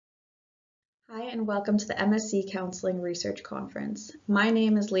Hi, and welcome to the MSc Counselling Research Conference. My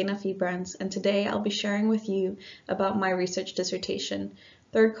name is Lena Fiebrantz, and today I'll be sharing with you about my research dissertation,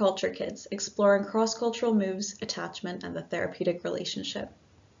 Third Culture Kids, Exploring Cross-Cultural Moves, Attachment, and the Therapeutic Relationship.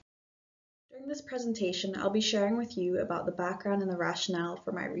 During this presentation, I'll be sharing with you about the background and the rationale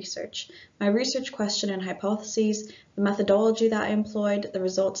for my research question and hypotheses, the methodology that I employed, the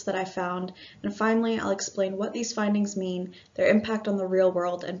results that I found, and finally, I'll explain what these findings mean, their impact on the real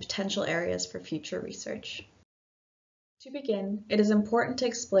world, and potential areas for future research. To begin, it is important to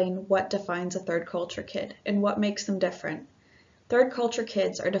explain what defines a third culture kid and what makes them different. Third culture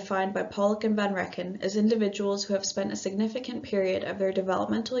kids are defined by Pollock and Van Rekken as individuals who have spent a significant period of their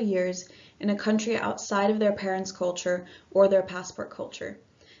developmental years in a country outside of their parents' culture or their passport culture.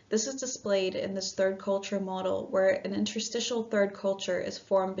 This is displayed in this third culture model where an interstitial third culture is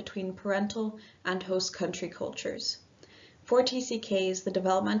formed between parental and host country cultures. For TCKs, the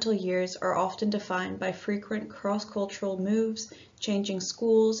developmental years are often defined by frequent cross-cultural moves, changing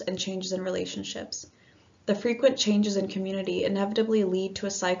schools, and changes in relationships. The frequent changes in community inevitably lead to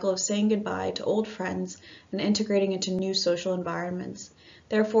a cycle of saying goodbye to old friends and integrating into new social environments.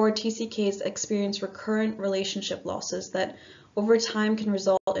 Therefore, TCKs experience recurrent relationship losses that over time can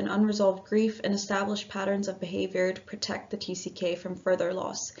result in unresolved grief and establish patterns of behavior to protect the TCK from further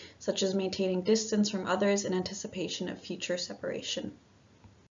loss, such as maintaining distance from others in anticipation of future separation.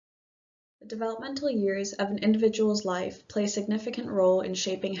 The developmental years of an individual's life play a significant role in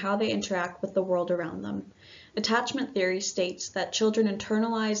shaping how they interact with the world around them. Attachment theory states that children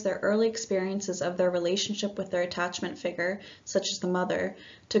internalize their early experiences of their relationship with their attachment figure, such as the mother,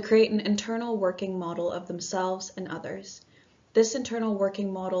 to create an internal working model of themselves and others. This internal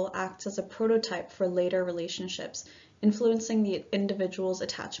working model acts as a prototype for later relationships, influencing the individual's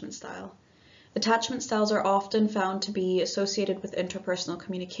attachment style. Attachment styles are often found to be associated with interpersonal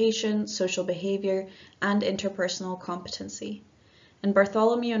communication, social behavior, and interpersonal competency. And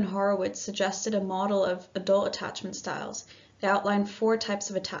Bartholomew and Horowitz suggested a model of adult attachment styles. They outlined 4 types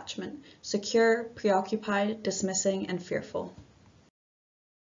of attachment: secure, preoccupied, dismissing, and fearful.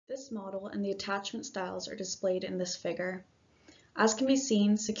 This model and the attachment styles are displayed in this figure. As can be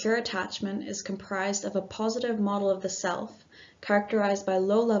seen, secure attachment is comprised of a positive model of the self, characterized by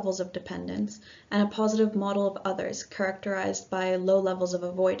low levels of dependence, and a positive model of others, characterized by low levels of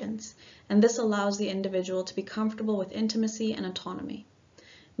avoidance, and this allows the individual to be comfortable with intimacy and autonomy.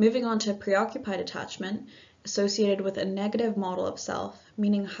 Moving on to preoccupied attachment, associated with a negative model of self,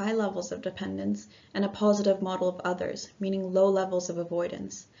 meaning high levels of dependence, and a positive model of others, meaning low levels of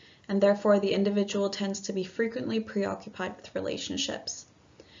avoidance, and therefore the individual tends to be frequently preoccupied with relationships.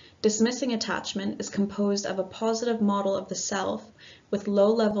 Dismissing attachment is composed of a positive model of the self with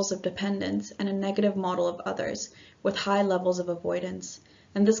low levels of dependence and a negative model of others with high levels of avoidance,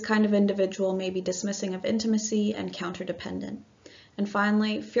 and this kind of individual may be dismissing of intimacy and counter-dependent. And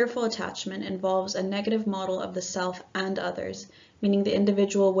finally, fearful attachment involves a negative model of the self and others, meaning the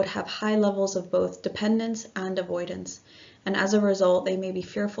individual would have high levels of both dependence and avoidance, and as a result, they may be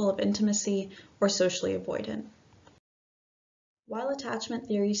fearful of intimacy or socially avoidant. While attachment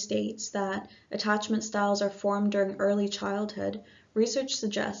theory states that attachment styles are formed during early childhood, research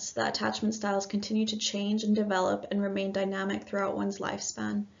suggests that attachment styles continue to change and develop and remain dynamic throughout one's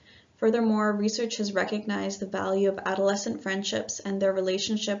lifespan. Furthermore, research has recognized the value of adolescent friendships and their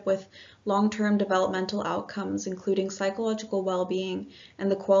relationship with long-term developmental outcomes, including psychological well-being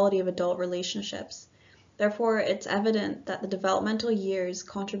and the quality of adult relationships. Therefore, it's evident that the developmental years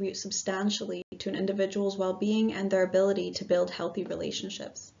contribute substantially to an individual's well-being and their ability to build healthy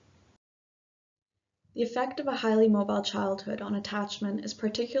relationships. The effect of a highly mobile childhood on attachment is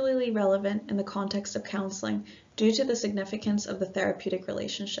particularly relevant in the context of counseling due to the significance of the therapeutic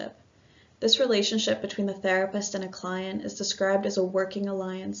relationship. This relationship between the therapist and a client is described as a working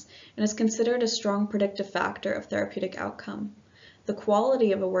alliance and is considered a strong predictive factor of therapeutic outcome. The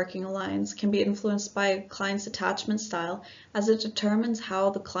quality of a working alliance can be influenced by a client's attachment style as it determines how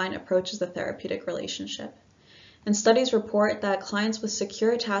the client approaches the therapeutic relationship. And studies report that clients with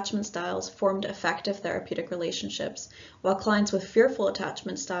secure attachment styles formed effective therapeutic relationships, while clients with fearful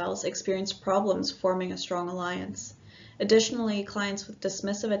attachment styles experienced problems forming a strong alliance. Additionally, clients with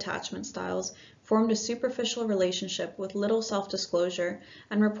dismissive attachment styles formed a superficial relationship with little self-disclosure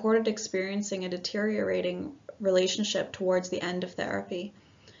and reported experiencing a deteriorating relationship towards the end of therapy.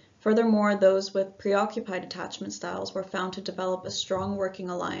 Furthermore, those with preoccupied attachment styles were found to develop a strong working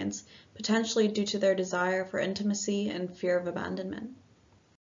alliance, potentially due to their desire for intimacy and fear of abandonment.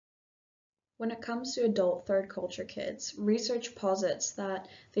 When it comes to adult third culture kids, research posits that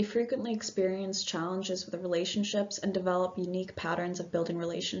they frequently experience challenges with relationships and develop unique patterns of building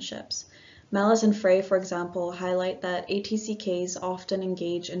relationships. Mellis and Frey, for example, highlight that ATCKs often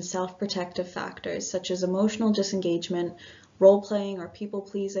engage in self-protective factors such as emotional disengagement, role-playing or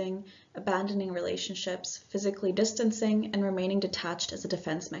people-pleasing, abandoning relationships, physically distancing, and remaining detached as a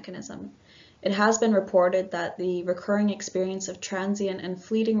defense mechanism. It has been reported that the recurring experience of transient and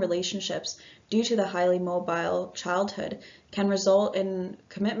fleeting relationships due to the highly mobile childhood can result in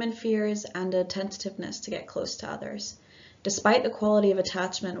commitment fears and a tentativeness to get close to others. Despite the quality of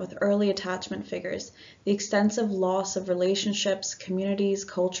attachment with early attachment figures, the extensive loss of relationships, communities,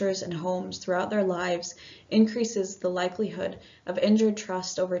 cultures, and homes throughout their lives increases the likelihood of injured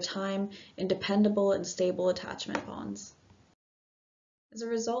trust over time in dependable and stable attachment bonds. As a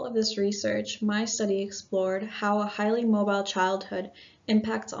result of this research, my study explored how a highly mobile childhood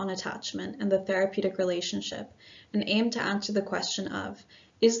impacts on attachment and the therapeutic relationship, and aimed to answer the question of,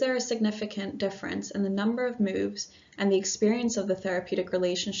 is there a significant difference in the number of moves and the experience of the therapeutic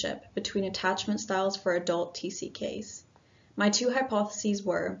relationship between attachment styles for adult TCKs? My two hypotheses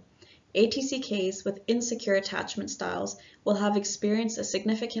were, ATCKs with insecure attachment styles will have experienced a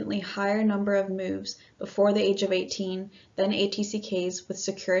significantly higher number of moves before the age of 18 than ATCKs with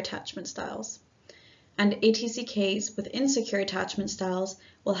secure attachment styles. And ATCKs with insecure attachment styles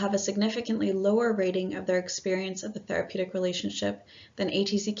will have a significantly lower rating of their experience of the therapeutic relationship than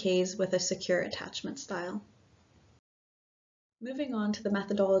ATCKs with a secure attachment style. Moving on to the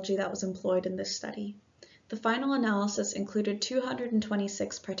methodology that was employed in this study. The final analysis included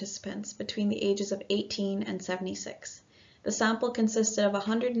 226 participants between the ages of 18 and 76. The sample consisted of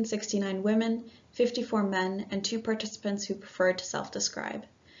 169 women, 54 men, and 2 participants who preferred to self-describe.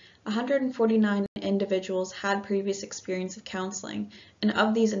 149 individuals had previous experience of counseling, and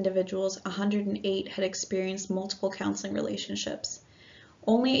of these individuals, 108 had experienced multiple counseling relationships.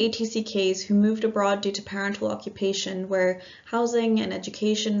 Only ATCKs who moved abroad due to parental occupation, where housing and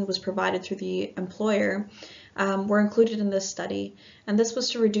education was provided through the employer, were included in this study, and this was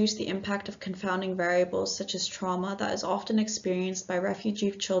to reduce the impact of confounding variables such as trauma that is often experienced by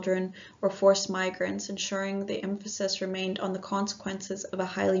refugee children or forced migrants, ensuring the emphasis remained on the consequences of a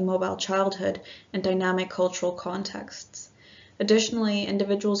highly mobile childhood and dynamic cultural contexts. Additionally,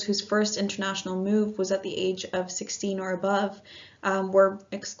 individuals whose first international move was at the age of 16 or above were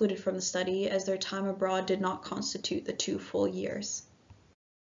excluded from the study as their time abroad did not constitute the 2 full years.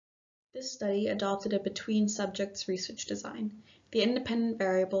 This study adopted a between subjects research design. The independent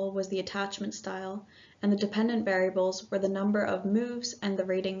variable was the attachment style, and the dependent variables were the number of moves and the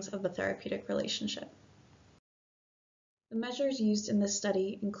ratings of the therapeutic relationship. The measures used in this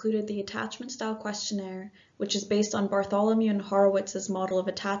study included the Attachment Style Questionnaire, which is based on Bartholomew and Horowitz's model of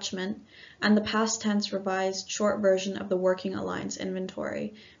attachment, and the past tense revised short version of the Working Alliance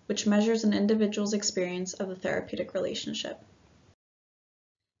Inventory, which measures an individual's experience of the therapeutic relationship.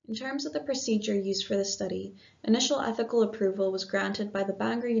 In terms of the procedure used for this study, initial ethical approval was granted by the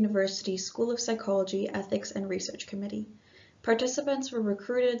Bangor University School of Psychology, Ethics and Research Committee. Participants were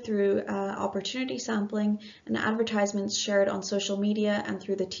recruited through opportunity sampling and advertisements shared on social media and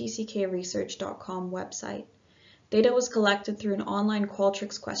through the TCKresearch.com website. Data was collected through an online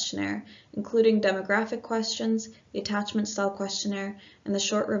Qualtrics questionnaire, including demographic questions, the Attachment Style Questionnaire, and the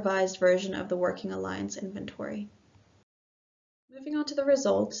short revised version of the Working Alliance Inventory. Moving on to the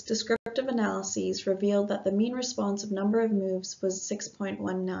results, descriptive analyses revealed that the mean responsive number of moves was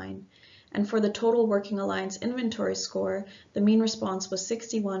 6.19. And for the total Working Alliance Inventory score, the mean response was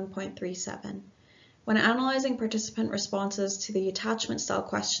 61.37. When analyzing participant responses to the Attachment Style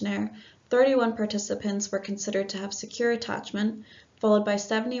Questionnaire, 31 participants were considered to have secure attachment, followed by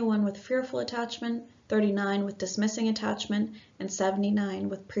 71 with fearful attachment, 39 with dismissing attachment, and 79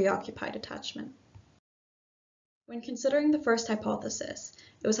 with preoccupied attachment. When considering the first hypothesis,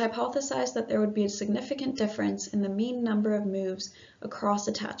 it was hypothesized that there would be a significant difference in the mean number of moves across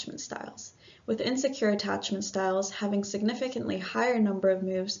attachment styles, with insecure attachment styles having significantly higher number of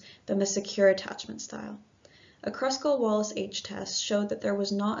moves than the secure attachment style. A Kruskal-Wallis H-test showed that there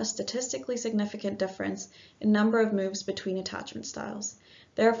was not a statistically significant difference in number of moves between attachment styles.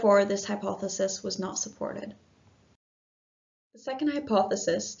 Therefore, this hypothesis was not supported. The second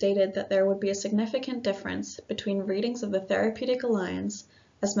hypothesis stated that there would be a significant difference between readings of the therapeutic alliance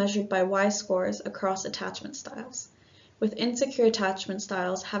as measured by Y-scores across attachment styles, with insecure attachment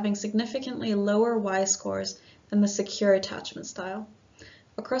styles having significantly lower Y-scores than the secure attachment style.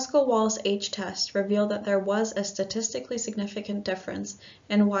 A Kruskal-Wallis H-test revealed that there was a statistically significant difference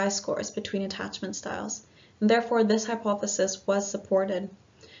in Y-scores between attachment styles, and therefore this hypothesis was supported.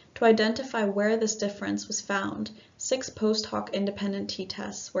 To identify where this difference was found, 6 post hoc independent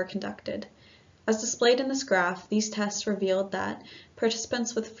t-tests were conducted. As displayed in this graph, these tests revealed that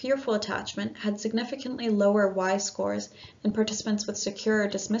participants with fearful attachment had significantly lower Y scores than participants with secure or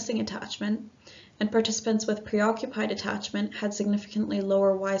dismissing attachment, and participants with preoccupied attachment had significantly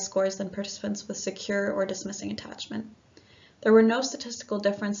lower Y scores than participants with secure or dismissing attachment. There were no statistical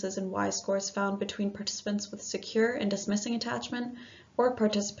differences in Y scores found between participants with secure and dismissing attachment or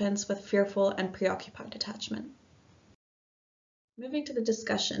participants with fearful and preoccupied attachment. Moving to the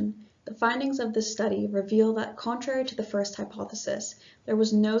discussion, the findings of this study reveal that, contrary to the first hypothesis, there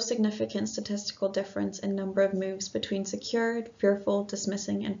was no significant statistical difference in number of moves between secure, fearful,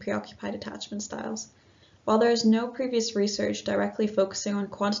 dismissing, and preoccupied attachment styles. While there is no previous research directly focusing on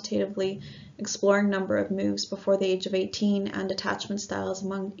quantitatively exploring number of moves before the age of 18 and attachment styles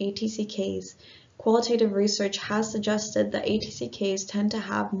among ATCKs, qualitative research has suggested that ATCKs tend to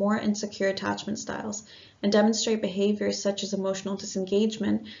have more insecure attachment styles and demonstrate behaviors such as emotional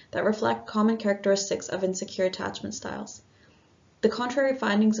disengagement that reflect common characteristics of insecure attachment styles. The contrary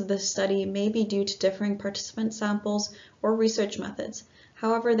findings of this study may be due to differing participant samples or research methods.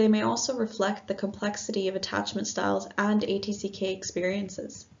 However, they may also reflect the complexity of attachment styles and ATCK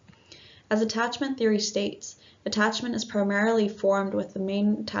experiences. As attachment theory states, attachment is primarily formed with the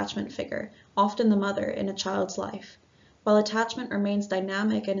main attachment figure, often the mother, in a child's life. While attachment remains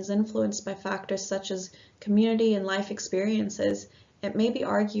dynamic and is influenced by factors such as community and life experiences, it may be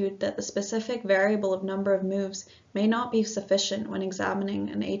argued that the specific variable of number of moves may not be sufficient when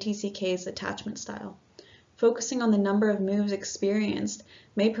examining an ATCK's attachment style. Focusing on the number of moves experienced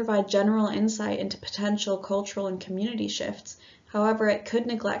may provide general insight into potential cultural and community shifts. However, it could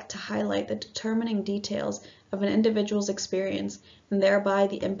neglect to highlight the determining details of an individual's experience and thereby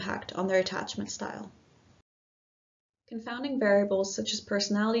the impact on their attachment style. Confounding variables such as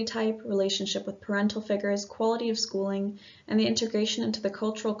personality type, relationship with parental figures, quality of schooling, and the integration into the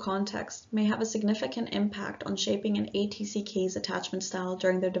cultural context may have a significant impact on shaping an ATCK's attachment style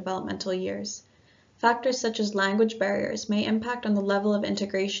during their developmental years. Factors such as language barriers may impact on the level of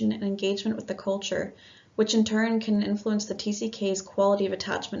integration and engagement with the culture, which in turn can influence the TCK's quality of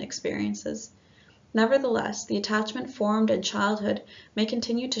attachment experiences. Nevertheless, the attachment formed in childhood may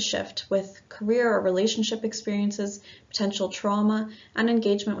continue to shift with career or relationship experiences, potential trauma, and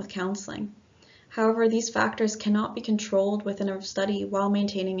engagement with counseling. However, these factors cannot be controlled within a study while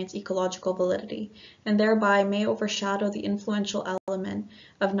maintaining its ecological validity, and thereby may overshadow the influential element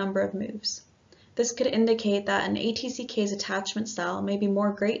of number of moves. This could indicate that an ATCK's attachment style may be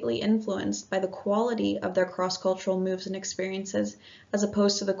more greatly influenced by the quality of their cross-cultural moves and experiences as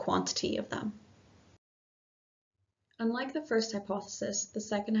opposed to the quantity of them. Unlike the first hypothesis, the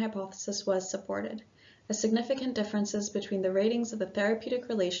second hypothesis was supported, as significant differences between the ratings of the therapeutic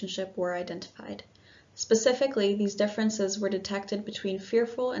relationship were identified. Specifically, these differences were detected between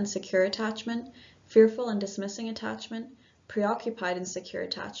fearful and secure attachment, fearful and dismissing attachment, preoccupied and secure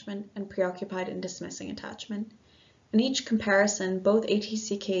attachment, and preoccupied and dismissing attachment. In each comparison, both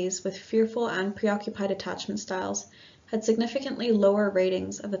ATCKs with fearful and preoccupied attachment styles had significantly lower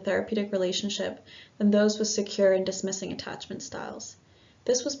ratings of the therapeutic relationship than those with secure and dismissing attachment styles.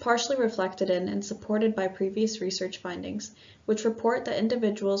 This was partially reflected in and supported by previous research findings, which report that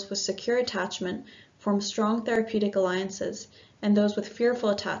individuals with secure attachment form strong therapeutic alliances, and those with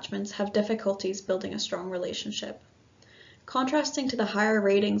fearful attachments have difficulties building a strong relationship. Contrasting to the higher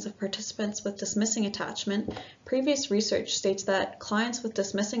ratings of participants with dismissing attachment, previous research states that clients with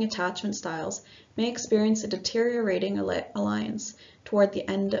dismissing attachment styles may experience a deteriorating alliance toward the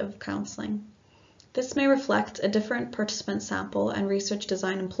end of counseling. This may reflect a different participant sample and research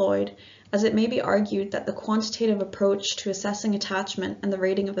design employed, as it may be argued that the quantitative approach to assessing attachment and the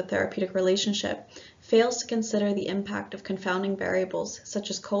rating of the therapeutic relationship fails to consider the impact of confounding variables such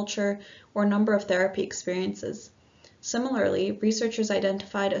as culture or number of therapy experiences. Similarly, researchers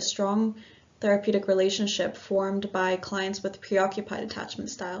identified a strong therapeutic relationship formed by clients with preoccupied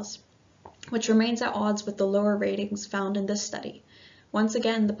attachment styles, which remains at odds with the lower ratings found in this study. Once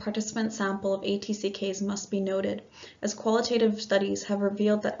again, the participant sample of ATCKs must be noted, as qualitative studies have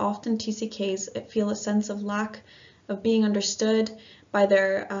revealed that often TCKs feel a sense of lack of being understood by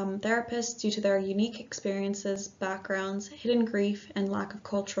their therapists due to their unique experiences, backgrounds, hidden grief, and lack of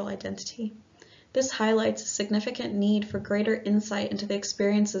cultural identity. This highlights a significant need for greater insight into the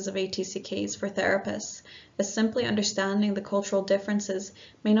experiences of ATCKs for therapists, as simply understanding the cultural differences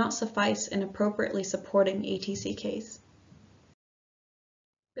may not suffice in appropriately supporting ATCKs.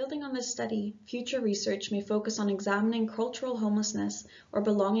 Building on this study, future research may focus on examining cultural homelessness or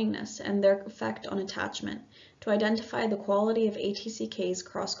belongingness and their effect on attachment to identify the quality of ATCKs'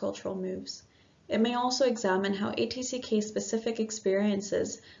 cross-cultural moves. It may also examine how ATCK-specific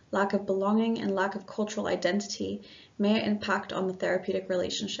experiences, lack of belonging, and lack of cultural identity may impact on the therapeutic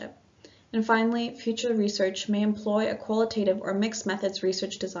relationship. And finally, future research may employ a qualitative or mixed methods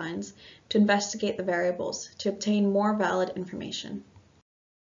research designs to investigate the variables to obtain more valid information.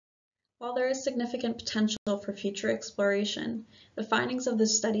 While there is significant potential for future exploration, the findings of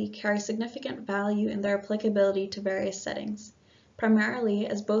this study carry significant value in their applicability to various settings, primarily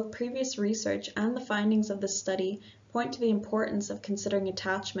as both previous research and the findings of this study point to the importance of considering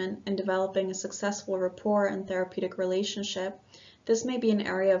attachment and developing a successful rapport and therapeutic relationship. This may be an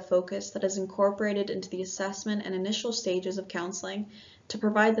area of focus that is incorporated into the assessment and initial stages of counseling to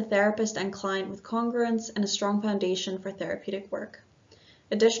provide the therapist and client with congruence and a strong foundation for therapeutic work.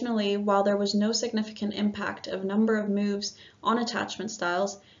 Additionally, while there was no significant impact of number of moves on attachment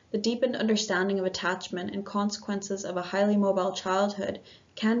styles, the deepened understanding of attachment and consequences of a highly mobile childhood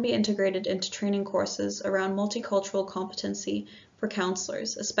can be integrated into training courses around multicultural competency for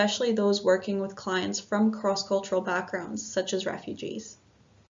counselors, especially those working with clients from cross-cultural backgrounds, such as refugees.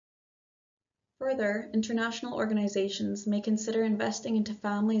 Further, international organizations may consider investing into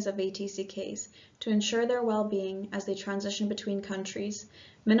families of ATCKs to ensure their well-being as they transition between countries,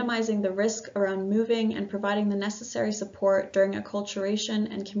 minimizing the risk around moving and providing the necessary support during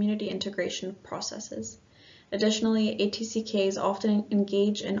acculturation and community integration processes. Additionally, ATCKs often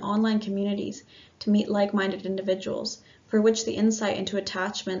engage in online communities to meet like-minded individuals, for which the insight into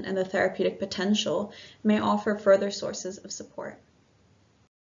attachment and the therapeutic potential may offer further sources of support.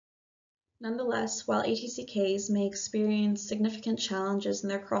 Nonetheless, while ATCKs may experience significant challenges in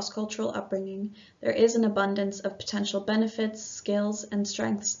their cross-cultural upbringing, there is an abundance of potential benefits, skills, and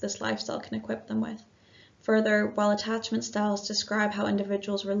strengths this lifestyle can equip them with. Further, while attachment styles describe how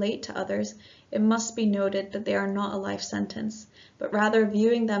individuals relate to others, it must be noted that they are not a life sentence, but rather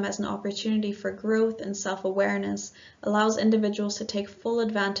viewing them as an opportunity for growth and self-awareness allows individuals to take full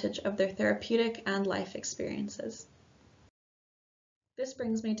advantage of their therapeutic and life experiences. This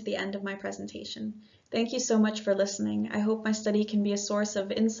brings me to the end of my presentation. Thank you so much for listening. I hope my study can be a source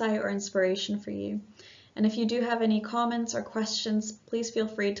of insight or inspiration for you. And if you do have any comments or questions, please feel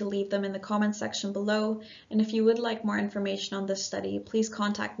free to leave them in the comments section below. And if you would like more information on this study, please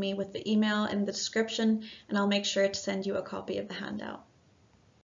contact me with the email in the description, and I'll make sure to send you a copy of the handout.